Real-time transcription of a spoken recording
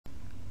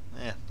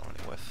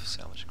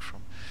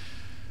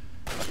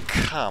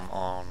Come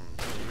on,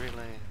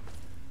 really?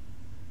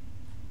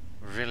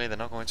 Really, they're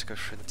not going to go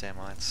through the damn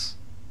lights?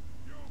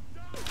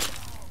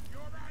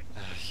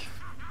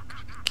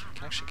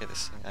 Can I actually get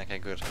this thing? Okay,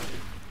 good. I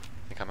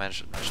think I managed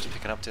to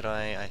pick it up, did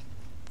I? I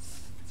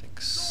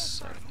think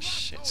so.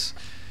 Shit.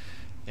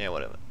 Yeah,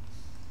 whatever.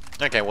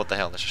 Okay, what the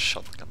hell? They just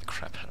shotgun the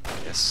crap out of me,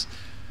 I guess.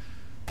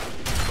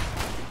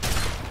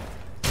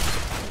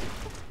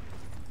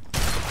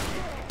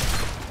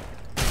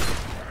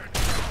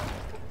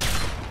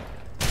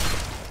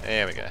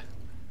 There we go.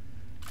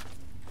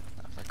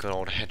 Good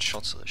old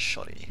headshots of the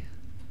shotty.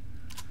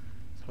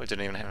 We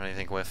didn't even have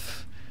anything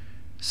worth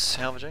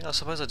salvaging. I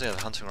suppose I do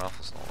have hunting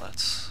rifles and all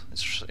that.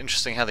 It's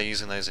interesting how they're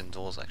using those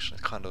indoors actually.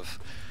 It kind of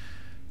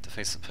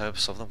defeats the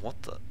purpose of them.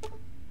 What the?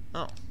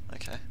 Oh,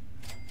 okay.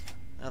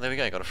 Oh, there we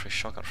go, got a free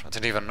shotgun. I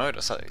didn't even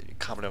notice. I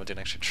can't believe I didn't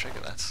actually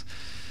trigger that.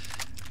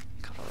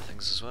 A couple other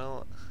things as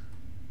well.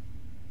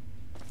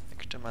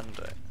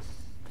 Ectomando.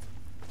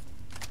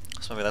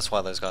 So maybe that's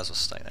why those guys were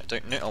staying there.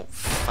 Don't know. Oh,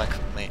 fuck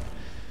me.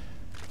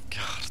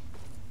 God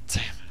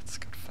damn it, it's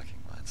got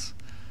fucking lights.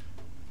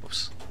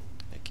 Whoops.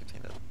 They keep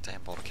getting the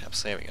damn bottle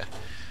caps. There we go.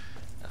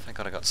 I think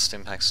I got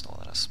stim packs and all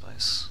that, I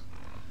suppose.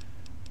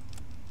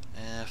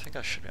 I think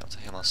I should be able to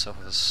heal myself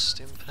with a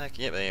stim pack.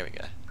 Yep, there we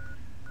go.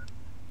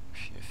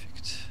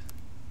 Perfect.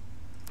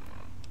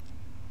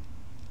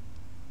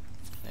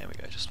 There we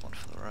go, just one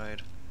for the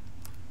road.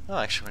 Oh,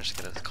 I actually managed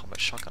to get a combat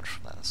shotgun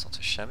from that, that's not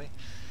too shabby.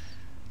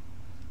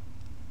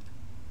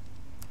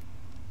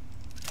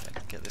 I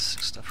can get this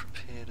stuff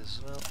repaired as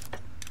well.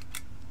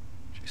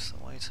 Reduce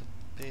the weight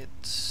a bit.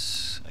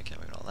 Okay,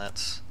 moving on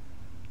that.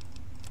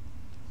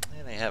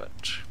 There they have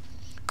it.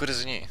 Good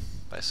as new,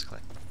 basically.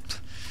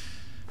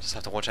 Just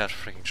have to watch out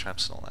for freaking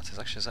traps and all that.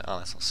 Oh,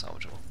 that's not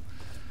salvageable.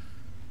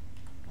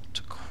 Not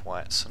too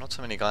quite. So not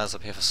too many guys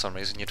up here for some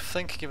reason. You'd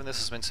think, given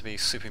this is meant to be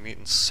Super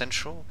Mutant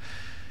Central,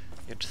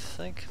 you'd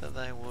think that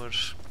they would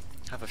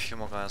have a few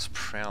more guys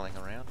prowling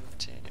around,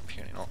 but yeah,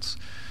 apparently not.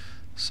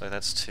 So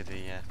that's to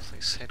the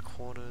police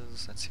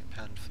headquarters, that's the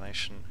impound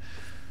information.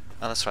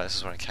 Oh, that's right, this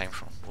is where I came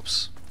from.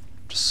 Whoops.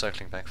 Just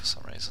circling back for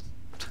some reason.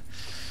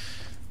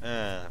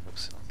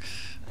 Whoops.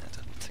 I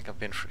don't think I've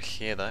been through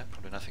here though,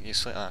 probably nothing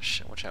useful. Ah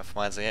shit, watch out for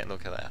mines there,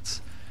 look at that.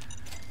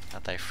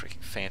 Aren't they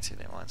freaking fancy,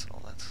 their mines and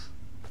all that.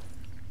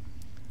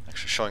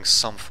 Actually showing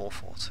some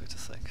 4-4 too, to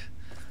think.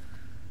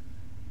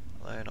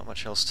 Although not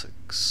much else to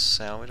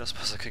salvage, I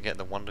suppose I could get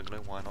the Wonder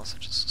Glue, why not,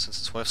 since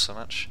it's worth so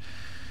much.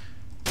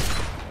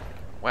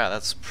 Wow,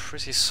 that's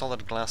pretty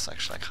solid glass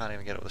actually, I can't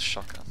even get it with a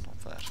shotgun,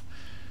 not bad.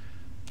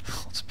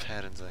 What's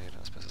bad indeed,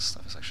 I suppose this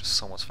stuff is actually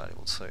somewhat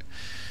valuable too.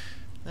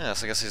 Yeah,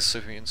 so I guess these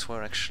super mutants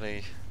were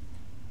actually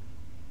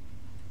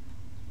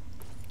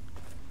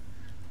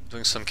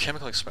doing some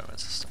chemical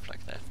experiments and stuff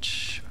like that.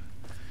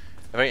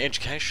 Very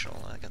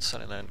educational, I can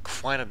certainly learn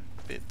quite a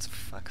bit,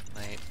 fuck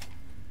mate.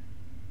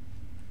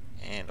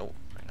 And, oh,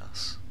 very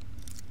nice.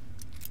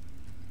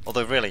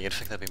 Although really, you'd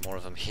think there'd be more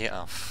of them here.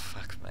 Oh,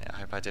 fuck me, I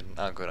hope I didn't.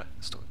 Oh, good, I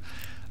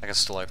can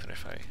still open it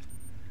if I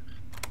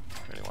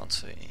really want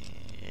to.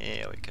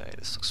 There we go,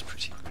 this looks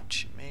pretty good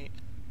to me.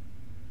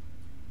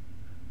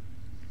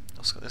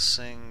 Also got this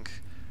thing.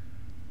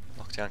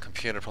 Lockdown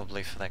computer,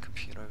 probably for that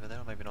computer over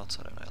there, or maybe not,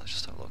 I don't know, let's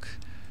just have a look.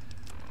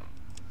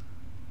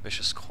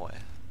 Vicious Koi.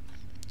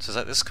 So is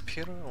that this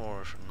computer,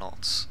 or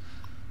not?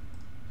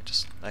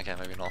 Just, okay,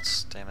 maybe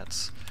not, damn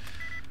it.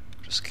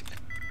 Just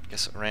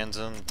guess at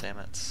random, damn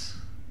it.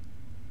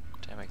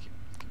 Damn it,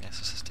 yes,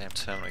 this is damn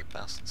terminal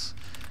bastards.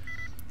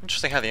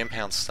 Interesting how the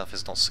impound stuff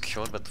is not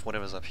secured, but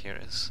whatever's up here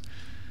is.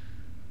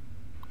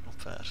 Not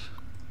bad.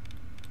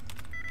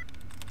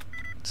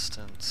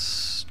 Instant.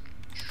 So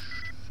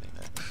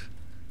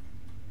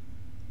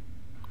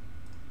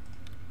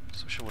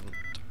I wouldn't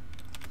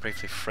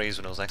briefly freeze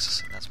when I was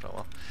accessing that, but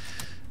well.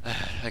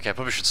 Okay, I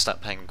probably should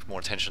start paying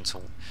more attention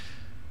to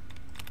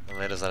the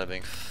letters that are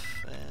being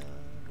found.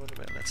 What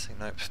about, let's see,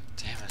 nope.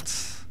 Damn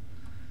it.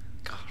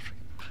 God,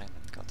 freaking pain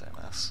in the goddamn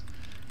ass.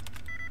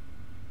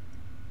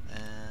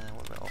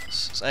 What about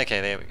officers?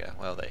 Okay, there we go.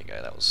 Well, there you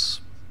go. That was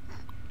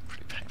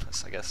pretty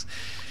painless, I guess.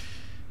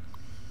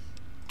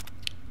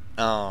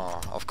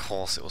 Oh, of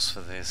course it was for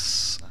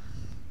this.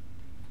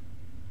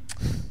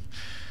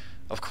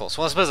 Of course.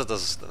 Well, I suppose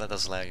that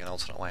does allow you an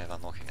alternate way of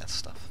unlocking that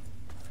stuff.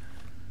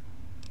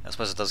 I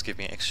suppose it does give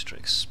me extra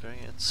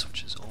experience,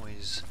 which is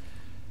always...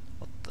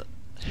 What the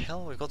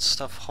hell? We've got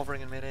stuff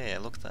hovering in midair.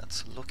 Look at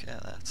that. Look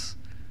at that.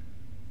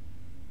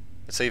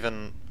 It's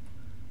even...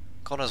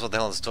 God knows what the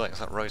hell it's doing. It's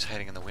like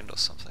rotating in the wind or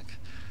something.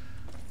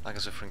 Like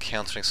as if we're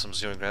encountering some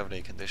zero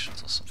gravity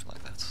conditions or something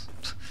like that.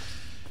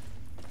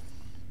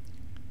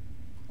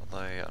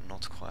 Although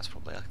not quite,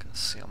 probably I can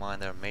see a mine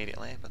there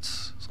immediately, but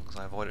as long as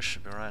I avoid it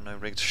should be right. No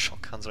rigged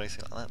shotguns or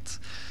anything like that.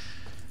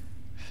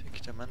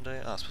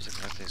 Oh, I suppose I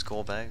can open these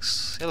gore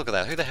bags. Yeah, look at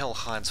that. Who the hell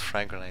hides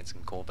frag grenades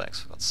in gore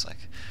bags, for God's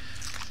sake?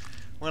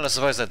 Well, I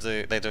suppose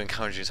they do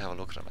encourage you to have a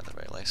look at them at the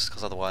very least,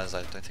 because otherwise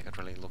I don't think I'd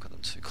really look at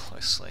them too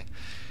closely.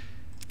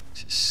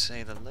 To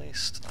say the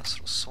least. Nice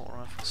little assault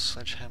rifle,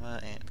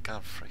 sledgehammer, and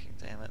god freaking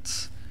damn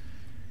it.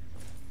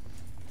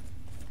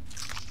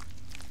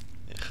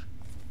 Ugh.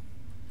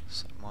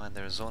 So mine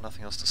there is all,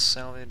 nothing else to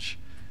salvage.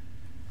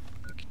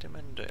 Wait a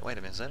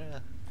minute, is that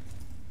a...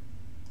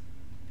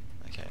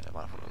 Okay, I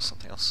might have thought it was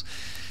something else.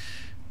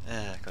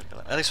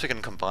 At least we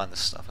can combine this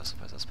stuff, I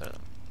suppose that's better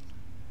than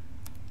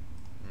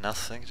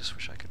nothing. Just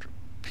wish I could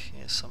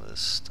repair some of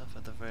this stuff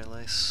at the very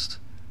least.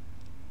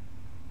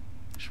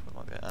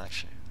 What might be,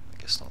 actually, I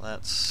guess not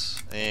that.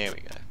 There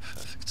we go,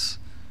 perfect.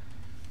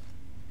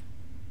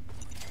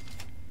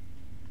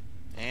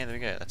 And there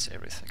we go, that's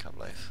everything, I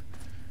believe.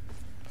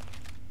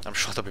 I'm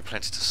sure there'll be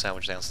plenty to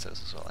salvage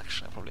downstairs as well,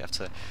 actually. I'll probably have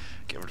to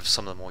get rid of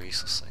some of the more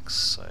useless things.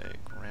 So,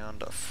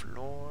 ground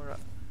floor,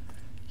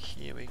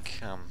 here we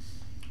come.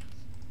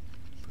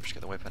 Probably should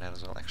get the weapon out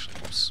as well, actually.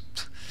 Oops.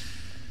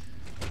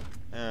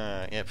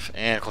 Yep,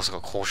 and of course I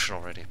got caution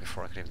already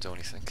before I could even do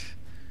anything.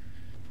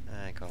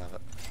 Gotta have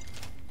it.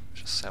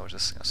 Just salvage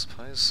this thing, I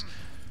suppose.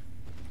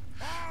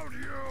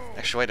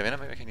 Actually, wait a minute,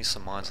 maybe I can use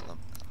some mines on them.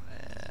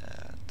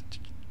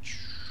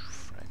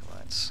 Frag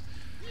lights.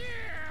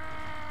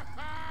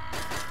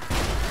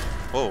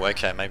 Oh,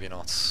 okay, maybe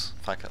not.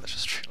 Fuck it, let's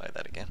just reload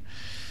that again.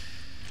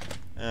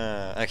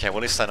 Okay, well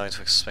at least I know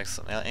to expect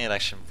them now, and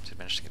actually did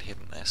manage to get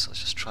hidden there, so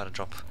let's just try to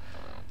drop...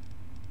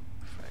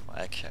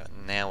 Okay,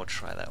 now we'll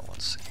try that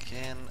once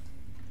again.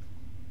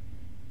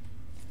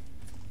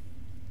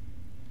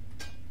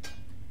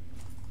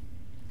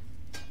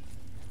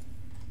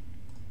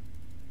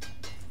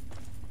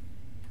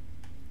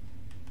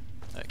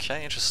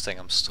 Okay, interesting,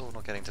 I'm still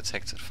not getting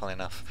detected, funnily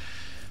enough.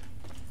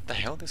 The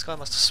hell, this guy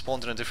must have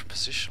spawned in a different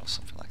position or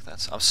something like that.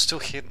 So I'm still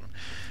hidden.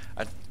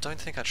 I don't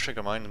think I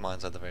trigger my own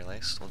mines at the very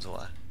least, or do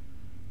I?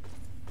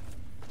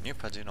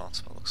 Nope, I do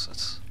not, but looks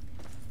it.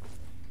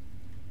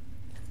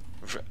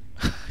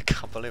 I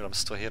can't believe I'm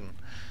still hidden.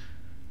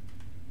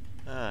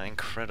 Ah,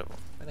 incredible.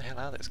 Where the hell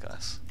are these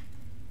guys?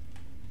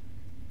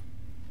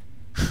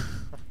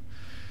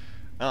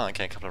 Oh,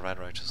 okay, a couple of red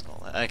roaches and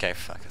all that. Okay,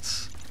 fuck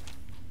it.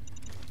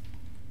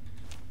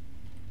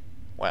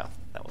 Wow,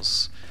 that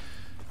was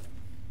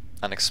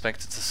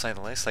unexpected to say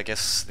the least. I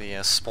guess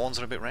the spawns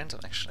are a bit random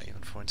actually,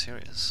 even for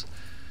interiors.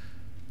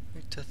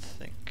 Who to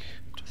think?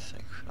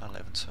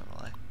 11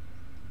 terminal, eh?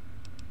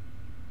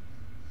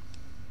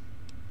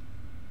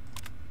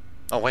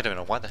 Oh, wait a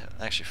minute, why the hell?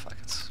 Actually, fuck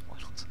it. Why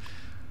not?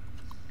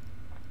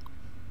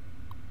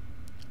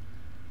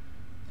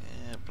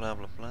 Yeah, blah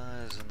blah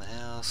blah is in the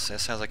house. That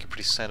sounds like a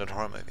pretty standard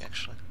horror movie,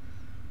 actually.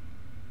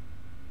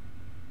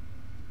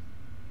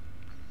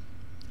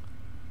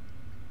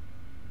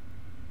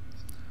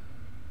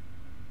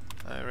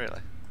 Oh,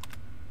 really?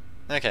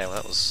 Okay, well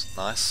that was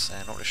nice,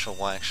 and not really sure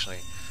why I actually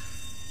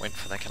went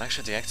for that. Can I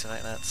actually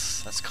deactivate that?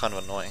 That's kind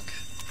of annoying.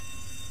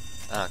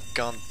 Ah, oh,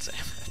 god damn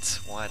it.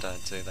 Why did I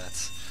do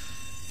that?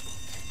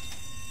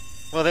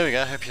 Well, there we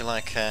go. Hope you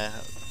like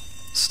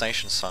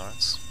station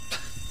sirens.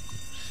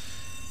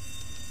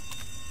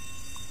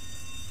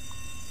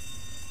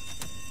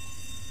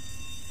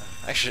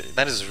 Actually,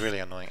 that is really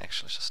annoying,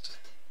 actually. It's just...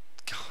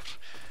 God.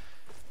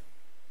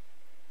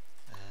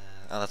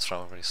 Oh, that's right.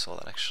 I already saw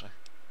that, actually.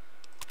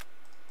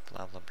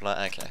 Blah, blah,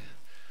 blah. Okay.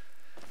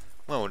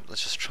 Well,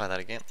 let's just try that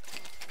again.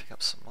 Pick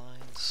up some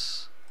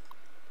mines.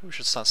 We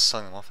should start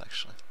selling them off,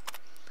 actually.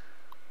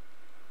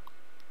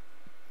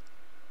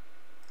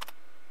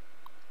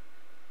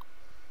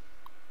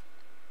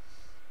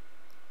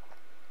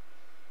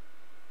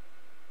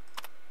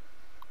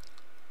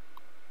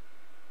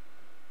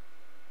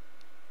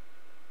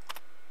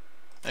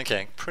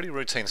 Okay, pretty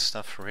routine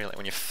stuff really.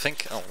 When you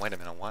think, oh wait a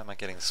minute, why am I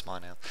getting this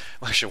mine out?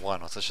 Well, actually, why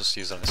not? Let's just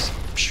use it on this.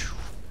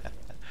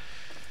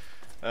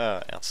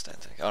 Oh,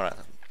 outstanding. Alright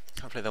then.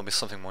 Hopefully there'll be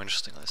something more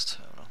interesting on this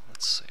terminal.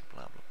 Let's see,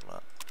 blah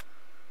blah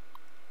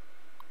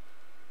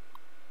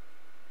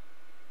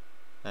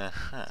blah.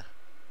 Uh-huh.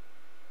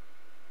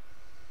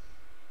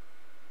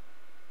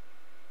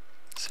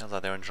 Sounds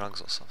like they're on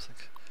drugs or something.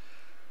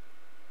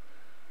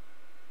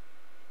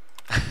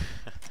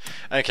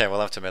 Okay, well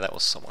I have to admit that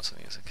was somewhat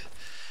amusing.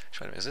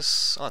 Wait a minute, is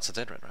this... Oh, it's a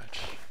dead red roach.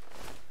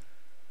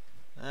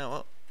 Oh,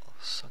 well,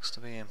 sucks to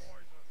be him.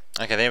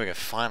 Okay, there we go,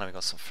 finally we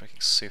got some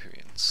freaking super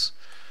mutants.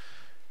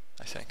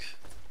 I think.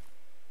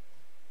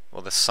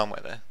 Well, there's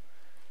somewhere there.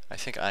 I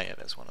think, yeah,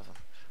 there's one of them.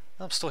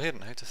 Oh, I'm still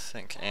hidden, who to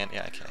think? And,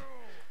 yeah, okay.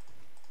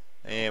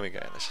 There we go,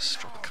 let's just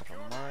drop a couple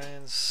of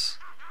mines.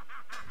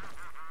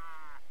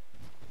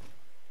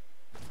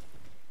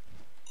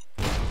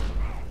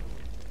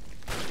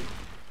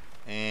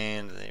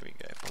 And there we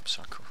go, Bob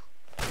Circle.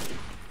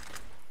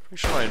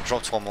 Pretty sure I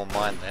dropped one more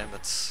mine there,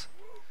 but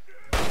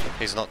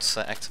he's not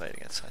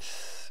activating it.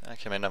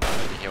 Okay, man, no,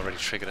 maybe he already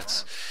triggered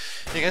it.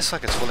 Yeah, I guess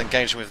like it's we'll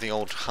engage with the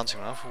old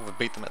hunting rifle. We'll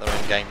beat them at their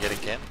own game yet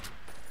again.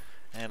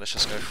 And let's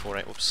just go for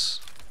a...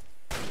 Oops.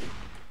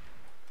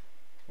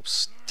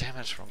 Oops, damn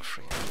it, wrong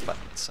free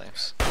button, it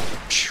seems.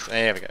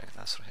 There we go,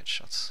 nice little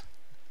headshots.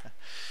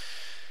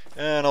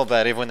 Not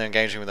bad, even when they're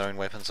engaging with their own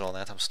weapons and all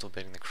that, I'm still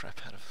beating the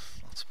crap out of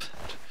them. Not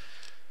bad.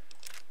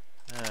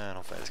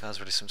 Not bad. These guys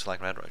really seem to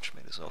like red roach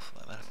meat as well for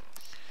that matter.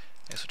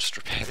 I guess we'll just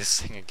repair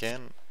this thing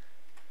again.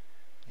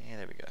 Yeah,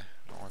 there we go.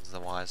 No one's the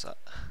wiser.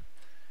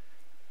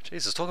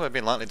 Jesus, talk about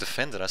being lightly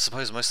defended. I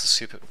suppose most of the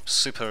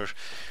super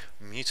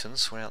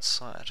mutants were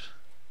outside.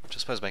 Which I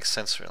suppose makes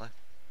sense, really.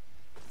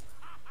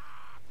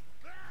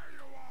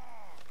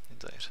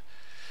 Indeed.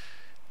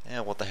 Yeah,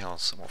 what the hell?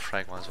 Some more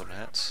frag mines wouldn't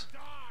hurt.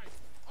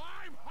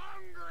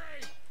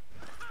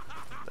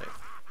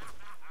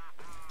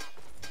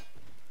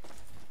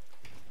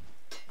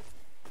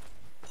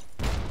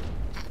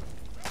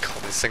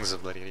 God, these things are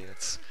bloody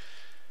idiots.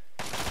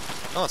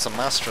 Oh, it's a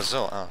master as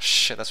well. Oh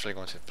shit, that's really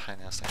going to be a pain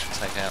in the ass to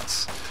actually take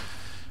out.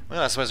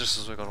 Well, I suppose just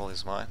as we've got all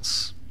these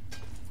mines.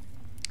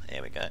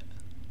 There we go.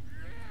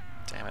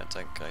 Damn it,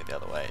 don't go the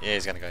other way. Yeah,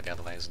 he's gonna go the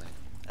other way, isn't he?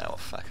 Oh,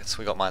 fuck it.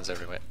 We got mines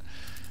everywhere.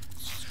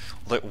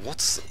 Look,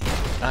 what's...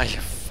 Ah,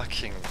 you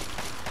fucking...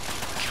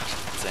 God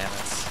damn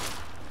it.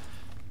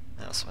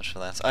 Not so much for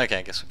that. Okay,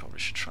 I guess we probably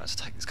should try to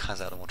take these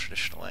guys out the more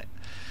traditional way.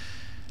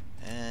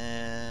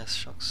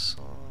 Shock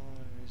sword...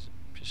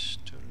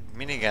 Pistol...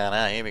 Minigun,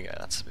 ah, here we go.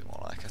 That's a bit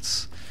more like it.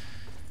 So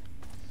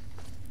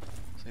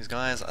these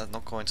guys are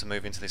not going to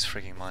move into these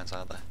freaking mines,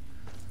 are they?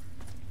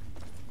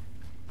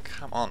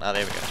 Come on. Ah,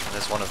 there we go.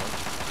 There's one of them.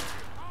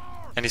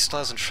 And he still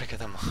doesn't trigger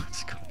the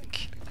mines. God, are you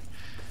kidding me?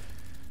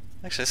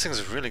 Actually, this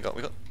thing's really got...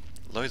 We got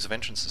loads of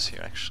entrances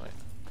here, actually.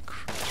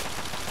 Incredible.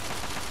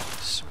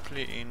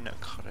 Simply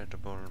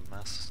incredible.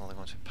 Master's not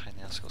going to be a pain in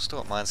the ass. We've still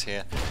got mines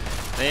here.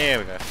 There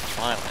we go.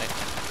 Finally.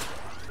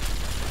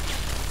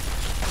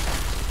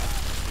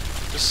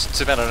 Just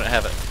too bad I don't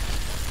have it.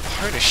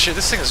 Holy shit,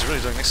 this thing is really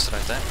doing next to no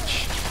damage.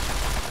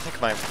 I think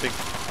my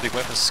big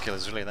weapon skill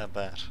is really that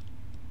bad.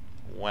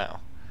 Wow.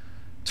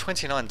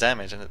 29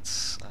 damage and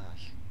it's... Oh,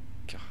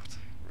 God.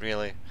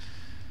 Really?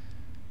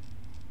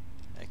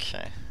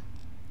 Okay.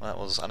 Well, that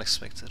was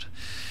unexpected.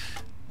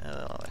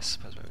 I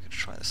suppose maybe we could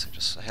try this thing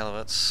just for the hell of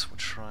it. We'll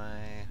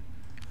try...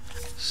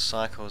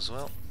 Psycho as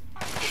well.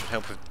 Should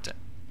help with...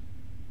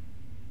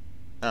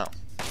 Oh.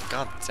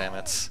 God damn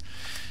it.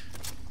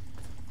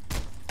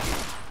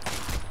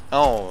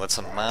 Oh, that's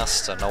a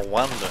master. No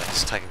wonder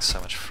he's taking so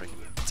much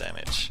freaking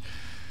damage.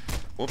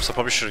 Whoops, I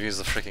probably should have used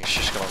the freaking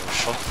shish gun on the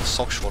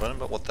sock shot on him,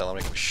 but what the hell, I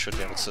reckon we should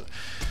be able to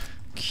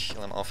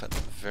kill him off at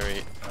the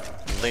very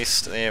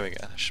least. There we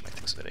go, that should make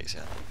things a bit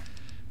easier.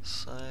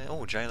 So,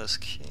 oh, Jailer's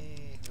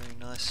Key, very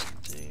nice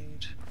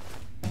indeed.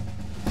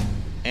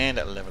 And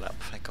at level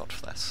up, thank God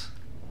for that.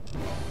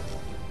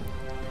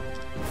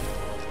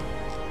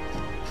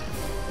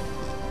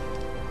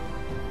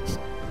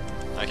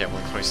 Okay, we'll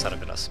increase that a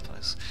bit, I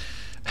suppose.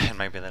 And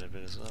maybe that a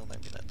bit as well,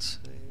 maybe that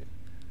too.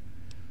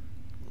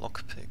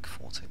 Lockpick,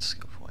 14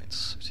 skill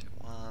points,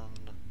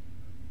 51.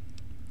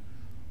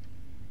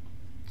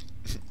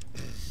 There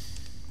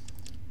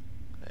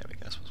we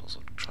go, I suppose we'll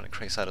also try to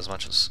increase that as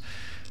much as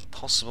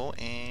possible,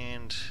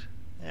 and...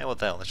 Yeah, what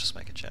the hell, let's just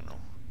make it general.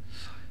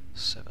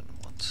 7,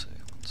 1, 2, 1,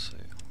 2,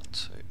 1,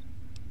 2,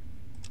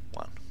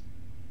 1.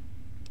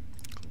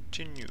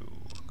 Continue.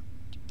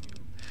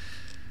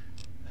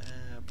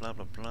 Blah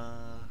blah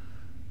blah.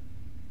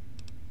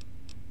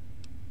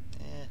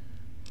 Yeah,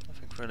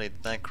 nothing really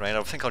that great.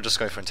 I think I'll just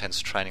go for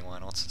intense training, why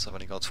not, since I've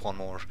only got one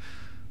more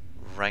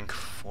rank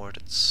for it,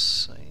 it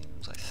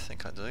seems. I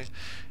think I do.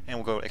 And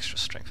we'll go extra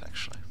strength,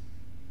 actually.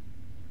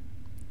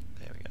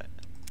 There we go.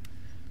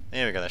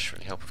 There we go, that should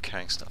really help with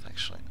carrying stuff,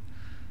 actually.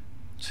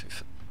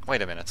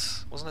 Wait a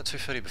minute, wasn't it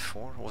 230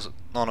 before? Or was it?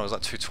 No, it was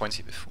like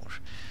 220 before.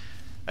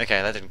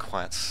 Okay, that didn't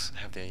quite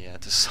have the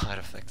desired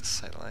effect, to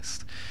say the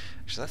least.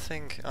 Actually, that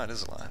thing... Oh, it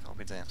is alive, I'll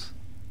be damned.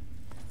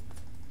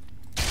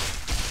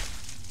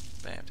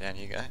 Bam, down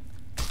you go.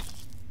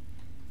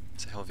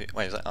 It's a hell of a...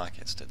 Wait, is that... Oh,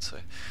 okay, it's dead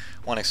too.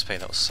 1 XP,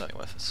 that was certainly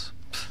worth it.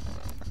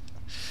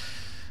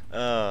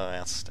 Oh,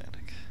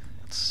 outstanding.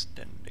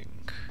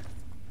 Outstanding.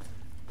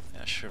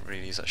 Yeah, I should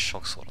really use that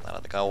shock sword on that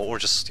other guy, or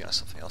just, you know,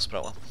 something else, but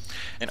oh well.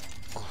 And...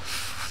 Oh,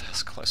 that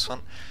was a close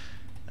one.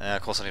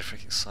 Of course I need a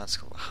freaking side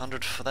skill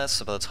 100 for that,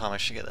 so by the time I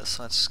actually get that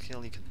side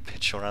skill, you can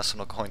pitch your ass. I'm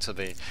not going to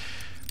be...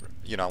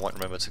 You know, I won't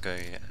remember to go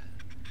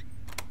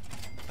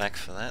back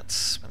for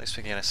that. At least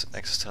we can get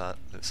access to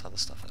this other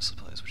stuff, I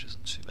suppose, which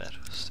isn't too bad.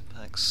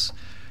 Stimpaks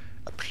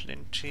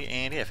aplenty,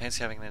 and yeah,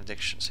 fancy having an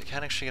addiction. So you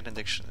can actually get an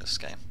addiction in this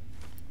game.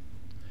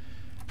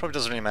 Probably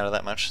doesn't really matter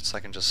that much, since I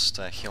can just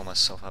heal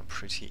myself up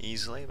pretty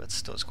easily, but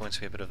still it's going to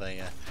be a bit of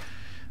a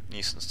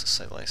nuisance to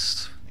say the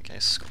least. Okay, so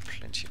it's got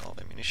plenty of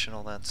ammunition,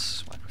 all that,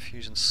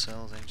 microfusion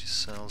cells, energy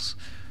cells.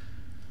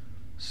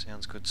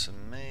 Sounds good to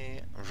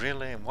me.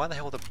 Really? Why the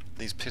hell would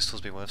these pistols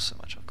be worth so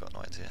much? I've got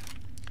no idea.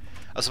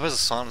 I suppose a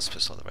silence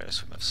pistol at the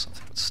radius would be worth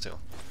something, but still.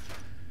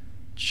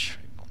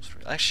 Cherry bombs.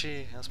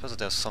 Actually, I suppose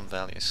there's some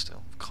value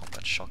still.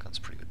 Combat shotgun's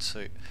pretty good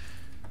too.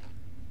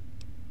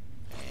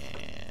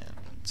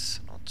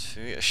 And not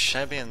too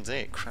shabby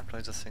indeed. Crap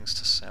loads of things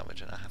to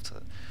salvage, and I have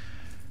to.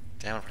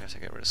 Damn, I probably have to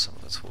get rid of some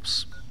of it.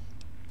 Whoops.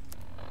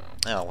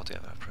 Oh, what do you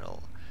have?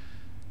 April.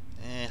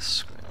 Yeah,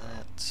 screw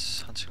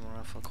that. Hunting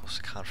rifle, of course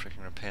I can't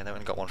freaking repair that. We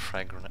only got one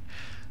frag grenade.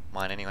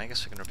 Mine anyway, I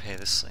guess we can repair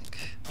this thing.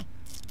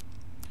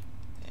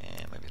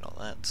 Yeah, maybe not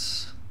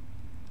that.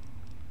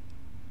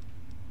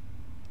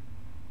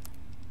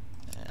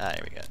 Ah,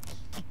 here we go.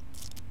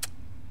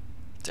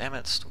 Damn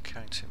it, still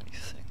carrying too many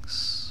things.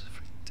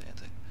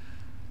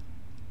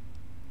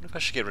 if I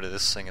should get rid of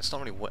this thing. It's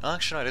not really worth.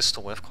 Actually, no, it is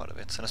still worth quite a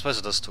bit, and I suppose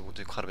it does still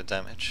do quite a bit of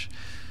damage.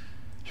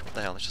 What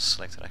the hell? Let's just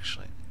select it.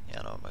 Actually,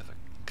 yeah, no, I'm over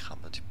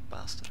encumbered, you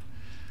bastard.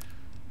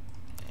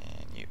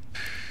 And you.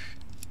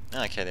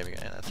 Okay, there we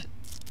go. That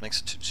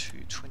makes it to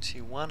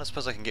 221. I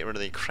suppose I can get rid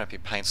of the crappy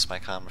paint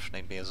spike armor if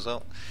need be as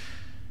well.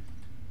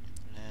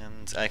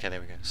 And okay, there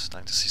we go.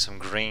 Starting to see some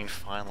green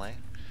finally.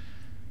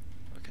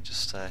 We can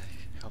just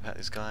help out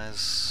these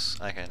guys.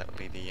 Okay, that would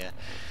be the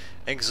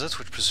exit,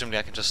 which presumably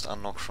I can just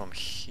unlock from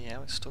here.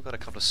 We've still got a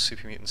couple of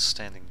super mutants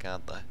standing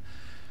guard though.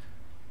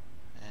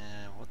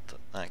 What the?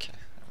 Okay,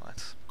 alright.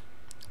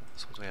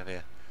 So what do we have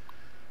here?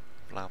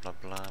 Blah blah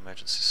blah,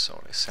 emergency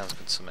sorry. Sounds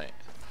good to me.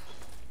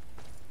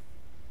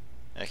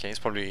 Okay, he's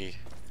probably...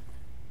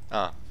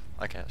 Ah,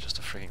 okay, it's just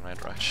a freaking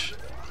red rush.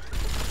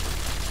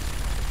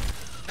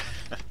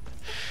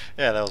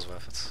 Yeah, that was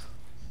worth it.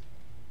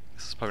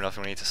 There's probably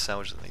nothing we need to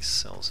salvage in these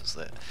cells, is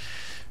there?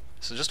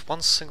 So just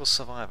one single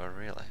survivor,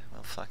 really?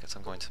 Well, fuck it,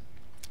 I'm going to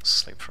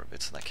sleep for a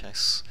bit in that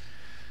case.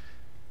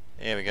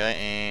 There we go,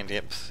 and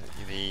yep,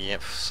 the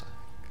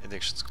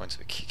addiction's going to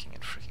be kicking in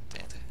freaking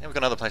dandy. And we've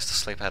got another place to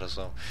sleep at as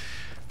well.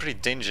 Pretty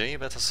dingy,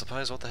 but I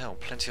suppose, what the hell,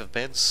 plenty of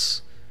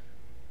beds.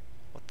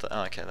 What the?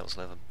 Oh, okay, that was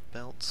leather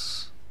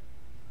belts.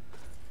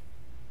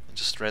 And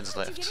just Red's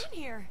left. How'd you get in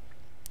here?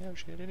 Yeah, how'd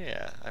you get in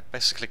here? I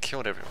basically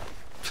killed everyone.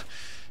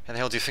 How the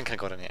hell do you think I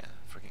got in here?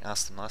 Freaking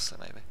asked them nicely,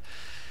 maybe.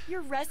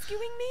 You're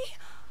rescuing me?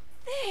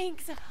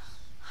 Thanks.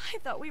 I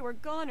thought we were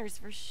goners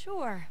for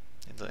sure.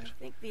 Indeed. I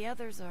think the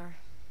others are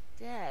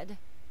dead.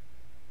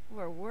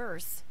 Or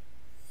worse.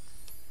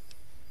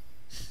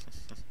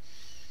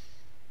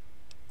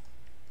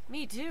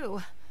 Me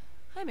too.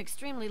 I'm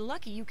extremely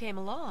lucky you came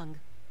along.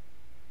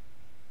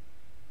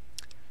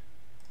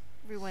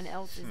 Everyone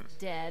else is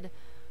dead.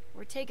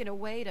 We're taken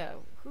away to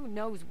who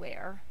knows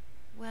where.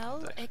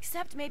 Well,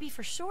 except maybe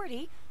for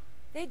Shorty.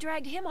 They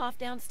dragged him off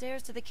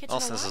downstairs to the kitchen a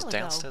while this is ago.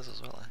 downstairs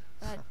as well, eh?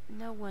 But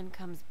no one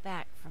comes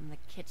back from the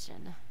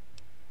kitchen.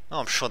 Oh,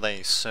 I'm sure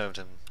they served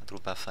him a little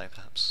buffet,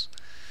 perhaps.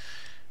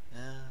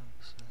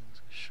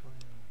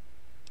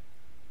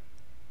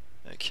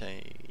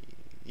 Okay.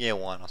 Yeah,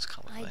 why not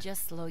come with me? I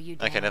just slow you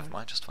down. Okay, never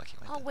mind. Just fucking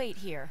wait. I'll wait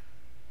here.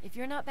 If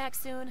you're not back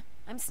soon,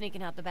 I'm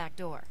sneaking out the back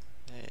door.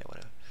 Yeah,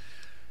 whatever.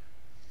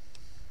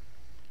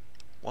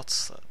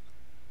 What's that?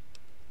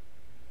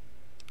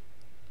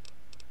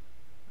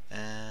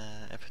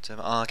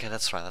 Epidemic. Oh, okay,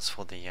 that's right. That's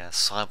for the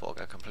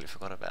cyborg. I completely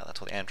forgot about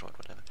that. Or the android,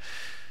 whatever.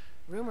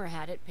 Rumor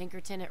had it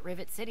Pinkerton at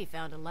Rivet City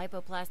found a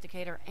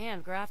lipoplasticator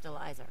and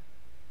graftalizer.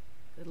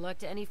 Good luck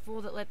to any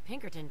fool that let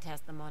Pinkerton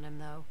test them on him,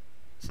 though.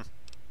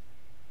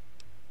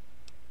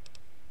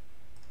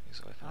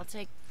 I'll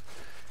take...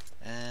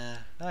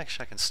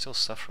 actually, I can steal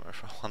stuff from her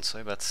if I want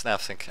to, but now I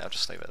think I'll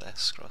just leave it there.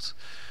 Screw it.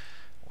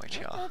 Wait,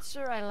 you I'm are. not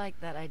sure I like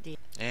that idea.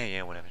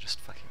 Yeah, whatever. Just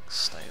fucking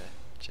stay there.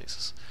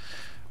 Jesus.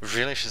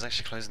 Really? She's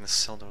actually closing the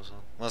cell door as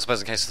well? Well, I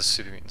suppose in case the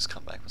super mutants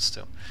come back, but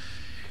still.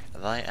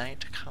 They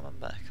ain't coming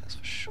back, that's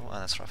for sure. Oh,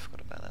 that's right, I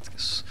forgot about that. I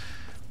guess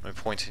no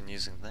point in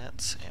using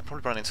that. Yeah,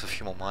 probably run into a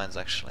few more mines,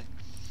 actually.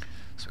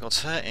 So we've got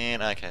her,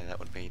 and okay, that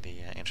would be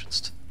the entrance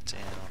to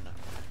down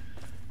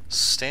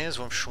stairs,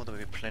 where I'm sure there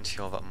will be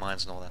plenty of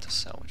mines and all that to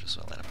salvage as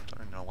well. I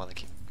don't even know why they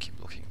keep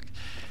looking.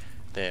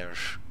 They're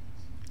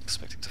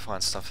expecting to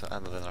find stuff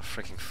other than our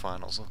freaking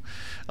finals.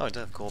 Oh, I do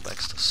have gore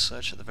bags to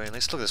search at the very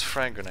least. Look, there's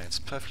frag grenades.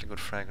 Perfectly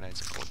good frag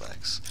grenades and gore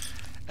bags.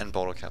 And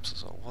bottle caps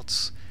as well.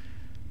 What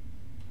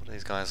are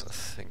these guys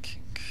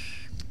thinking?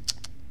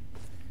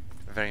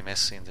 Very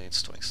messy indeed,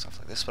 storing stuff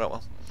like this, but oh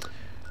well.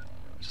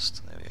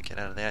 Just, there we go, get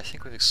out of there. I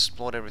think we've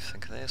explored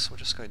everything there, so we'll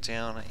just go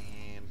down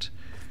and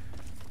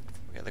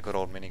we get the good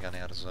old minigun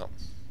out as well.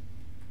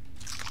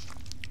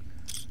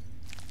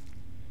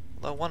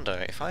 Although I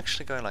wonder, if I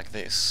actually go like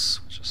this,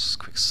 just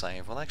quick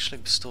save, will I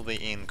actually still be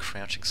in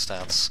crouching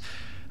stance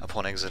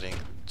upon exiting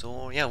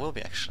door? Yeah, I will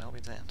be actually, I'll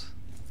be damned.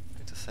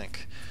 Good to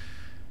think.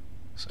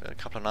 So a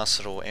couple of nice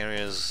little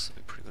areas,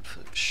 that'd be pretty good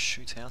for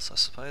shootouts I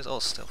suppose. Oh,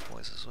 stealth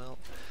boys as well.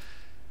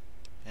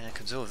 And I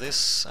could do with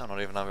this, I'm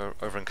not even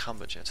over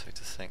encumbered yet,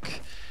 to think.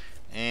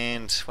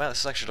 And, wow, this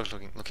is actually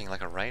looking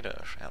like a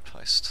raider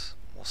outpost,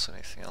 more so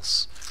anything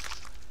else.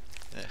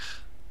 Ugh.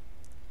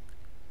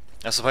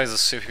 I suppose the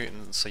super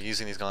mutants are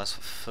using these guys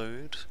for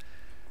food.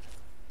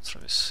 That's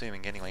what I'm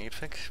assuming anyway, you'd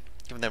think.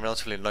 Given their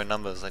relatively low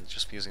numbers, they'd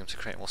just be using them to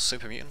create more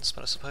super mutants,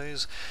 but I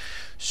suppose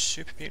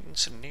super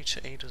mutants need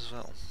to eat as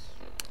well.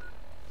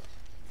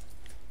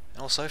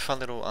 And also, fun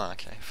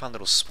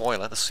little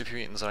spoiler, the super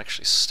mutants are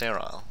actually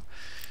sterile.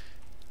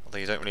 Although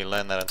you don't really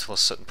learn that until a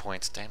certain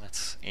point, damn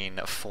it, in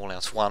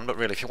Fallout 1. But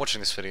really, if you're watching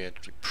this video,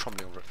 you're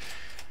probably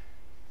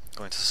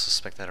going to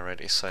suspect that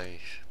already. So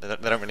they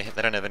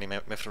don't have any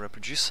method of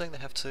reproducing. They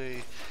have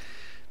to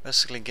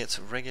basically get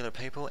regular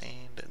people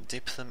and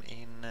dip them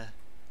in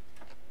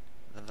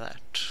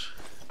that.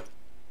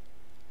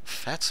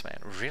 Fats, man,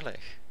 really?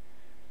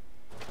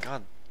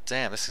 God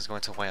damn, this is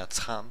going to weigh a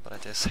ton, but I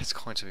dare say it's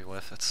going to be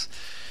worth it.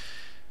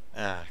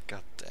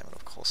 God damn it,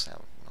 of course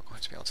now I'm not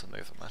going to be able to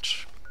move it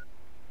much.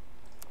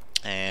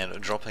 And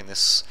dropping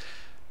this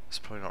It's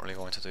probably not really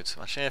going to do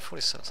too much. Yeah,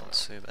 47's not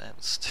too bad,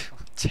 but still,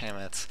 damn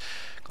it.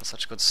 Got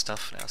such good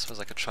stuff now. I suppose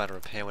I could try to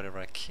repair whatever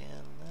I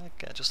can.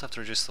 Okay, I just have to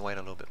reduce the weight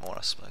a little bit more,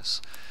 I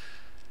suppose.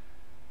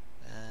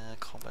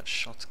 Combat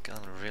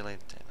shotgun, really,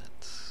 damn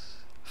it.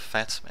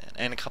 Fat man.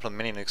 And a couple of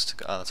mini nukes to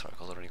go. Oh, that's right,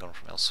 I was already gone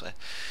from elsewhere.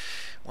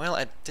 Well,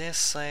 I dare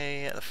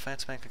say the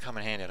fat man could come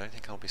in handy. I don't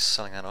think I'll be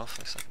selling that off,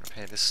 at least I can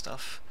repair this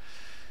stuff.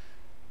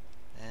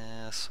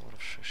 Sort of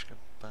shishka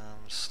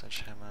bum,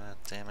 sledgehammer,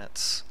 damn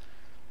it.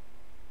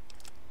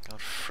 God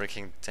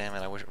freaking damn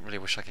it, I really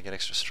wish I could get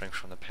extra strength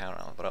from the power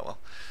armor, but oh well.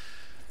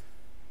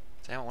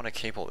 Damn, I want to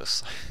keep all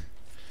this.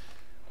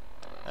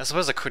 I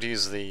suppose I could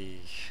use the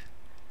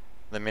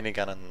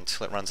minigun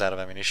until it runs out of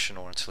ammunition,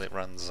 or until it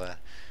runs,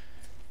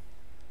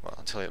 well,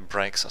 until it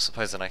breaks. I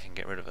suppose then I can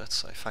get rid of it,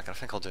 so fuck it, I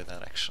think I'll do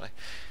that actually.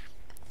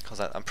 Because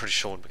I'm pretty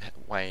sure it would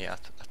weigh a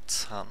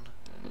ton.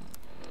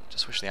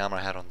 Just wish the armor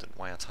I had on didn't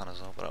weigh a ton as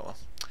well, but oh well.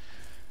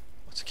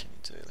 What can you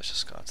do? Let's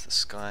just go out to the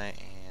sky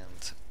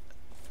and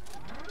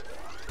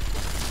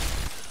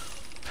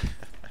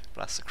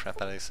blast the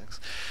crap out of these things.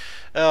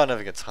 Oh, I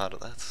never get tired of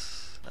that.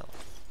 No,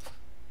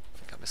 I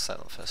think I missed that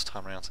on the first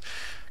time around.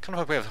 Kind of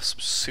hope we have some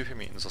super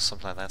mutants or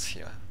something like that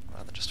here,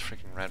 rather than just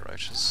freaking red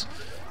roaches.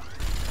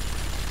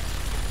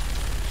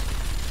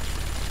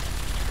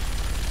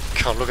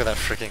 God, look at that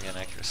freaking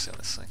inaccuracy on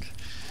this thing.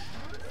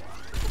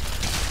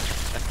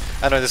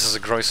 I know this is a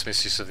gross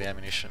misuse of the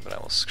ammunition, but I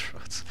will screw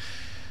it.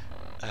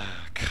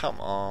 Come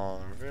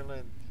on, really?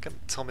 You gonna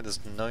tell me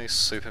there's no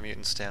super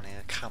mutants down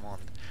here? Come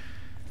on.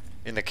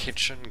 In the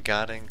kitchen,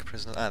 guarding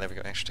prisoners. Ah, there we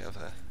go. Actually,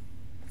 have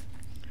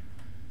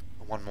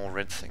one more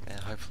red thing there.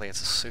 Hopefully,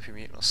 it's a super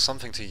mutant or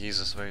something to use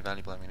this very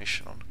valuable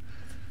ammunition on.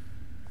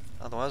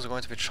 Otherwise, we're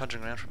going to be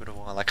trudging around for a bit of a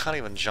while. I can't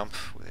even jump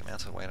with the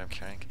amount of weight I'm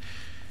carrying.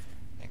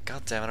 And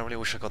god damn it, I really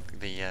wish I got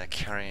the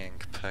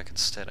carrying perk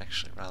instead,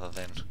 actually, rather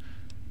than.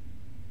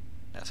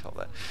 Let's help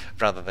that.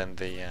 Rather than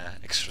the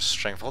extra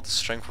strength. I thought the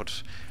strength would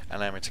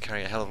allow me to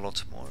carry a hell of a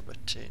lot more,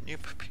 but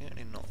nope,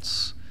 apparently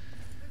not.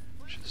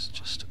 Which is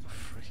just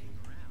freaking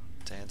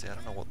dandy. I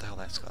don't know what the hell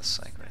that guy's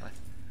saying, really.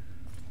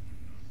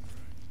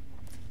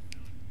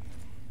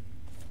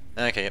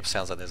 Okay, yep,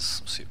 sounds like there's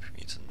some super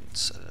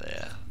mutants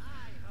there.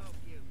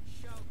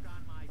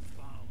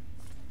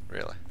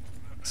 Really?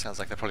 Sounds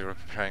like they're probably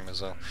preparing them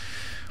as well.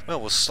 Well,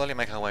 we'll slowly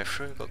make our way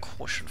through. We've got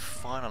caution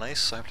finally,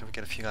 so hopefully we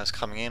get a few guys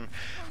coming in.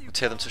 We'll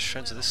tear them to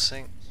shreds of this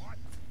thing.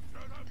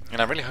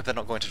 And I really hope they're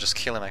not going to just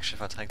kill him actually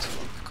if I take too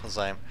long, because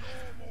I'm...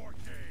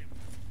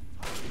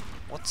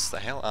 What's the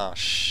hell? Oh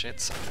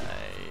shit,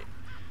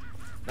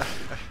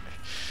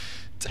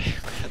 damn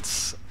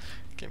it.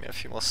 Give me a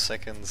few more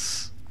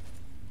seconds.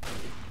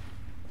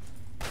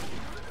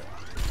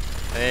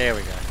 There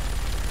we go.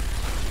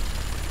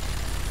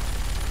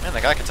 Man,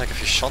 that guy can take a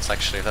few shots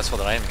actually, if that's what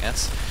they're aiming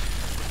at.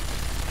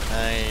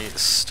 They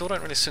still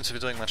don't really seem to be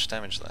doing much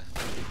damage though.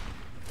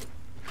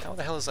 How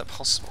the hell is that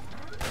possible?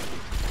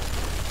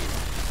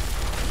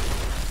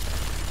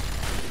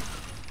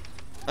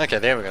 Okay,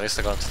 there we go, at least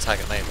I got him to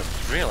target me, but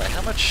really,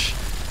 how much...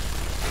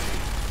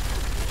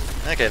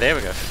 Okay, there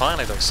we go,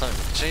 finally doing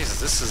something. Jesus,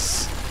 this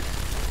is...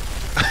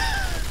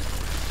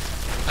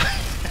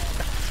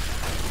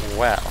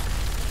 Wow.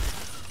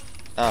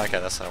 Oh, okay,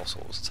 that's also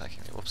what was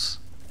attacking me, whoops.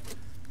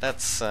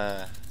 That's,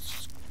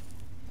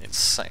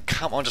 insane.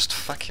 Come on, just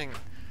fucking...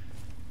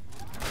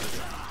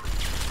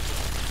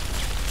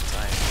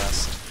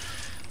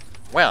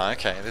 Wow,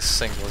 okay, this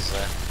thing was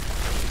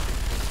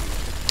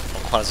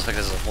not quite as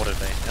effective as I thought it'd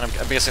be. And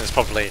I'm guessing there's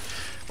probably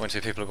one or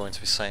two people are going to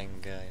be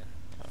saying,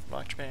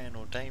 Reichman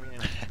or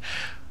Damien,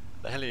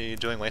 the hell are you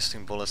doing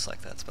wasting bullets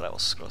like that? But I will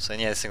scroll. So,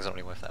 yeah, this thing's not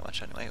really worth that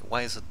much anyway. It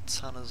weighs a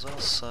ton as well,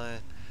 so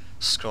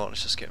scroll,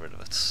 let's just get rid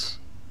of it.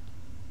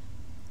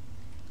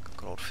 Got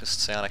good old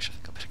fists out, actually I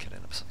think I better get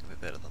in up something a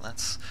bit better than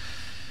that.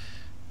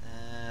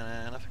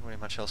 And nothing really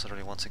much else I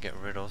really want to get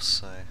rid of,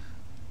 so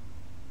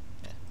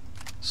yeah,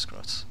 screw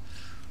it.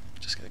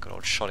 Just get a good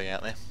old shotty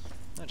out there.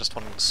 I just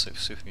wanted a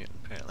super mutant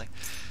apparently.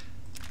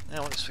 Now I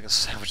wonder if we can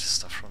salvage this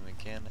stuff from him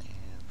again and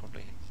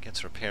probably get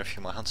to repair a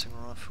few more hunting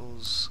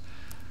rifles.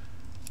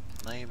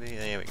 Maybe,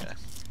 there we go.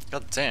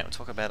 God damn,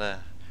 talk about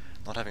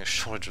not having a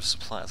shortage of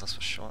supplies, that's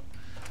for sure.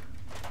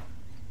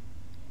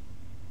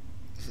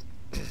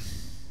 Yeah,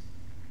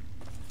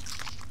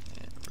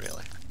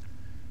 really.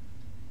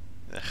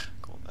 Ugh,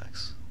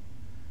 callbacks.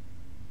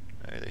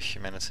 Oh, the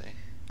humanity.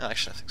 Oh,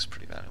 actually I think it's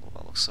pretty valuable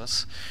by the looks of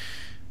it.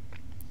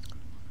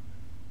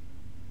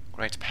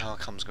 Great power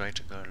comes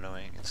great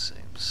allowing, it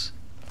seems.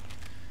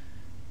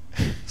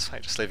 It's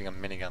like just leaving a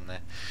minigun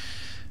there.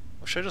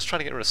 Or should I just try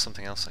to get rid of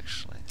something else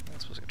actually? I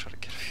suppose I could try to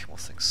get a few more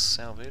things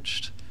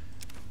salvaged.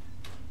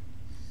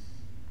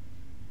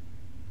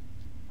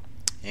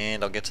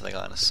 And I'll get to the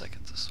guy in a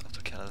second, so I have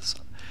to counter this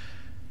up.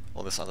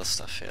 All this other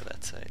stuff here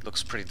that it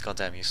looks pretty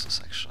goddamn useless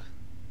actually.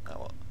 Oh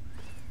well.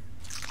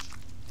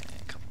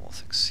 And a couple more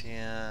things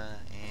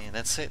here, and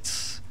that's it.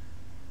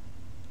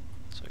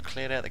 So we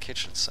cleared out the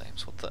kitchen, it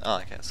seems. What the? Oh,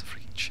 okay, that's a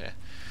freaking chair.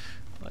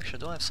 Well, actually,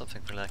 do I have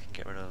something really I can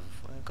get rid of?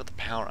 Well, I've got the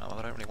power armor, but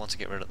I don't really want to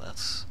get rid of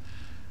that.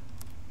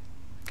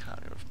 Can't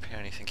Can't really repair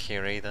anything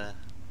here either.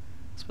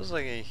 I suppose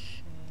like a...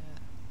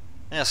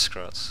 yeah,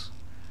 screw it.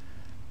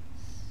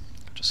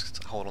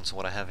 Just hold on to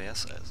what I have here,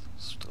 so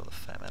still the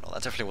fat metal. I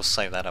definitely will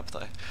save that up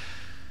though.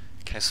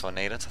 In case I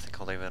need it, I think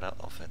I'll leave it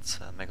off at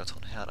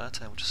Megaton Howdart,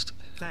 and we'll just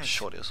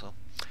shorty as well.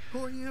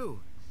 Who are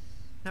you?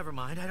 Never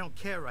mind, I don't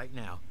care right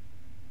now.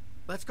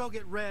 Let's go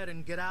get Red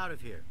and get out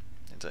of here.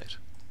 Indeed.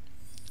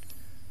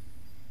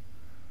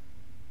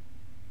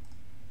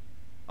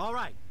 All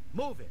right,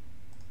 move it.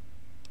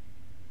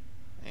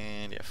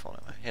 And yeah, follow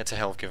me. Yeah, to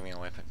hell of giving me a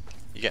weapon.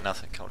 You get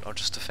nothing, I'll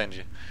just defend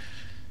you.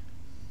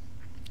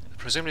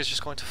 Presumably he's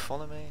just going to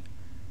follow me.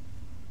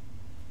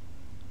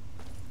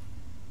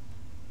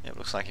 Yeah, it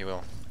looks like he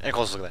will. And of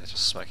course, look at that,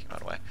 just smoking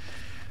right away.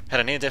 Had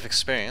a near-death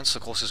experience,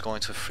 of course he's going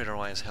to fritter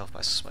away his health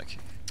by smoking.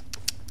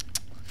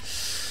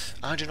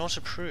 I do not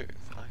approve.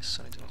 I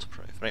certainly do not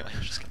approve. But anyway,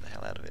 I'll just get the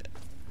hell out of it.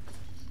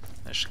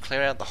 I should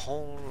clear out the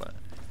whole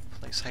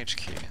place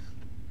HQ.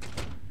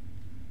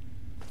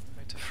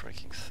 Wait to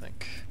freaking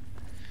think.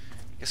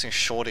 I'm guessing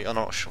Shorty, oh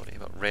not Shorty,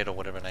 but Red or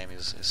whatever her name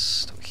is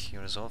still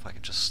here as well. If I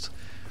could just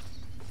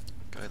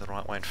go the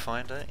right way and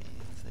find her.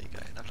 There you go.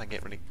 Not like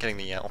getting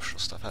the optional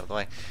stuff out of the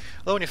way.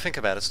 Although when you think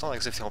about it, it's not like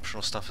as if the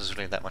optional stuff is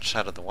really that much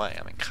out of the way.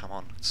 I mean, come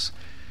on. It's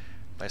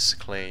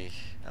basically...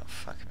 oh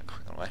fuck, I'm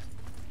quick on the way.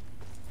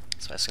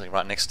 It's basically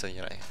right next to,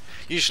 you know...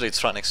 usually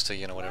it's right next to,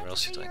 you know, whatever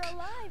else you're doing. You're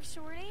alive,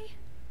 Shorty.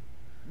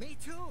 Me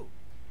too.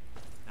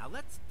 Now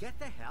let's get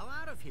the hell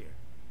out of here.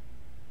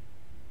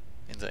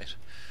 Indeed.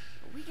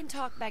 We can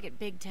talk back at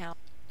Big Town.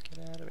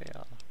 Get out of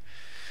here.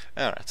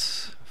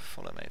 Alright.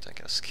 Follow me, don't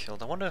get us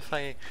killed. I wonder if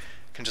I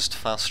can just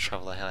fast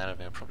travel the hell out of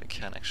here. I probably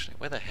can actually.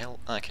 Where the hell?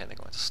 Okay, they're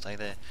going to stay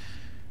there.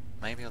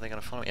 Maybe are they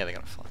going to follow me? Yeah, they're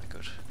going to follow me.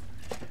 Good.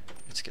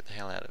 Let's get the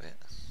hell out of it.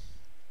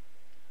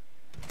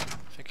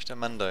 Victor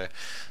Mundo.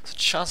 So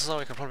chances are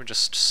we can probably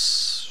just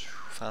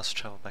fast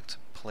travel back to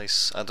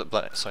police.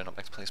 Sorry, not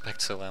back to police. Back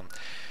to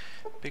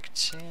Big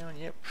Town.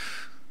 Yep.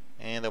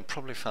 And they'll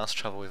probably fast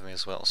travel with me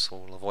as well, so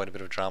we'll avoid a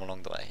bit of drama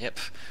along the way. Yep.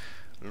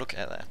 Look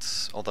at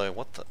that. Although,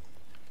 what the...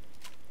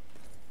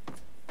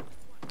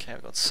 okay,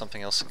 we've got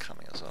something else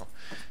incoming as well.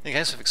 In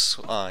case of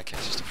oh, okay,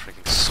 it's just a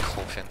freaking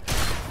scorpion.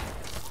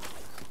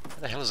 Where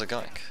the hell is it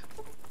going?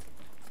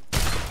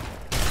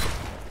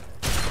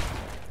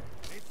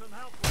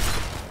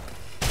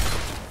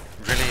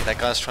 Really? That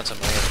guy's trying to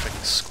melee a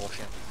freaking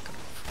scorpion.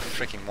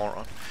 Freaking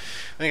moron.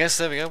 I guess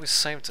there we go, we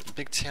saved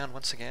Big Town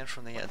once again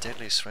from the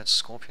deadliest red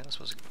scorpion. I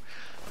suppose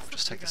we'll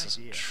just take this as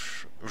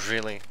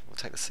we'll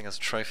take this thing as a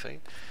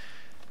trophy.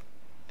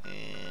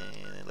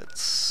 And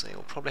let's see,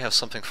 we'll probably have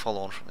something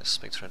follow on from this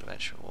Spectre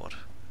Adventure Award.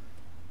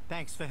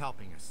 Thanks for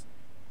helping us.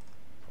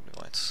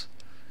 Probably won't.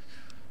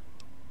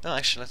 No,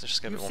 actually, let's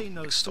just get a bit more You've seen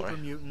those super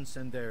mutants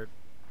and their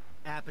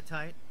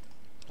appetite?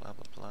 Blah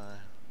blah blah.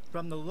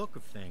 From the look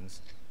of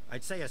things,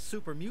 I'd say a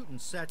super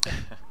mutant set.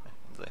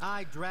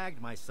 I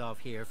dragged myself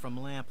here from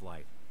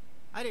Lamplight.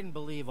 I didn't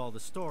believe all the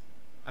story.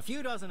 A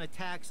few dozen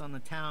attacks on the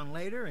town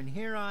later, and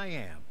here I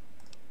am.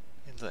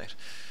 Indeed.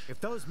 If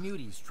those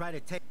muties try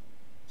to take...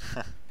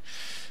 oh,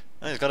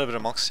 he's got a bit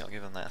of moxie, I'll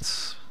give him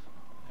that.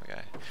 There we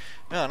go.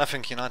 No,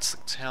 nothing unites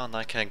the town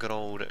like a good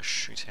old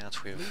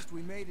shootout with... At least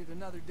we made it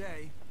another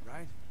day,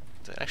 right?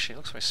 It actually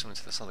looks very similar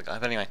to this other guy,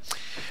 but anyway.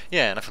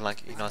 Yeah, nothing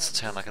like unites the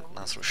town like a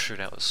nice little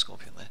shootout with a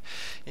scorpion there.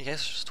 You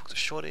guys just talk to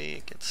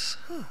Shorty, gets...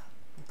 I'm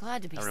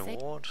glad to be a safe.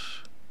 reward.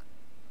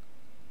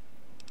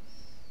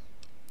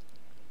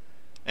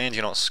 And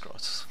you're not screw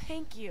it.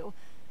 Thank you.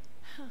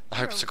 I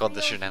hope to God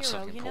that you didn't have hero,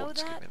 something you know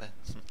important to give me there.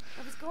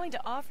 I was going to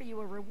offer you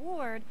a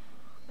reward,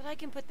 but I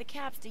can put the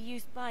caps to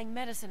use buying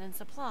medicine and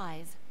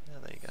supplies. Yeah,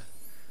 there you go.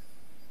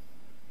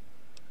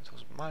 It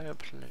was my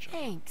pleasure.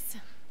 Thanks.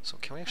 So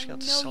can we actually I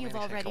sell know me you've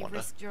anything, already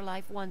risked your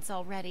life once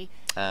already.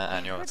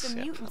 And I you're heard the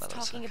mutants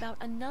talking about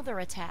another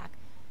attack.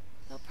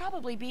 They'll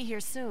probably be here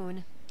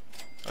soon.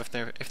 If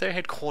they're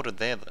headquartered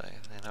there though,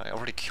 then I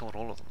already killed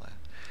all of them there.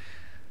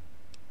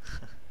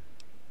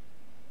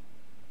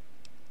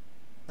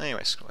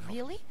 Anyway, screw it.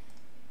 Really?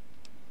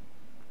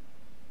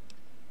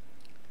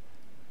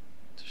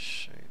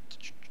 Shoot.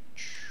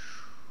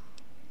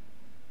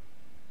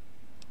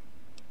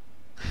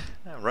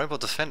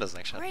 Robot defenders,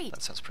 actually. Great.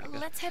 That sounds pretty good.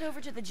 Let's head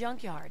over to the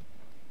junkyard.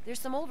 There's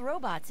some old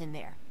robots in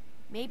there.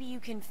 Maybe you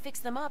can fix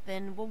them up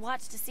and we'll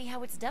watch to see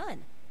how it's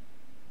done.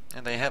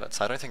 And there you have it.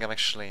 So I don't think I've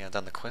actually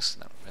done the quest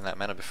in that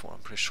manner before. I'm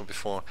pretty sure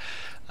before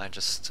I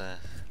just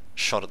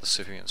shot at the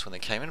civilians when they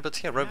came in.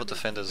 But yeah, robot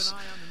defenders...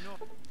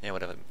 yeah,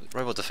 whatever.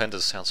 Robot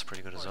defenders sounds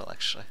pretty good as well,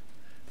 actually.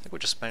 I think we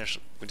just managed...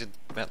 we did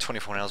about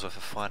 24 hours worth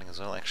of fighting as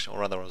well, actually.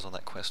 Or rather, I was on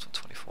that quest for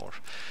 24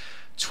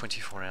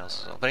 hours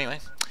as well. But anyway,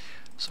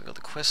 so we got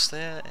the quest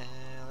there,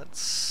 and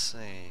let's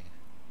see...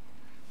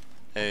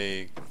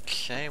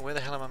 okay, where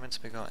the hell am I meant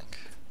to be going?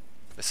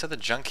 They said the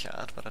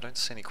junkyard, but I don't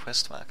see any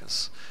quest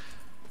markers.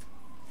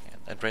 Yeah,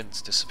 that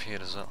red's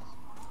disappeared as well.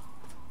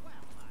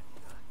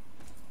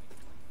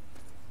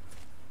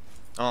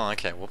 Oh,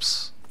 okay,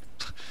 whoops.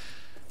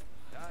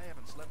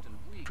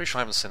 Pretty sure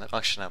I haven't seen that.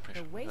 Actually, no, I'm pretty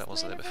sure that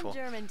wasn't there before.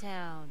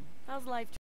 Germantown. How's life?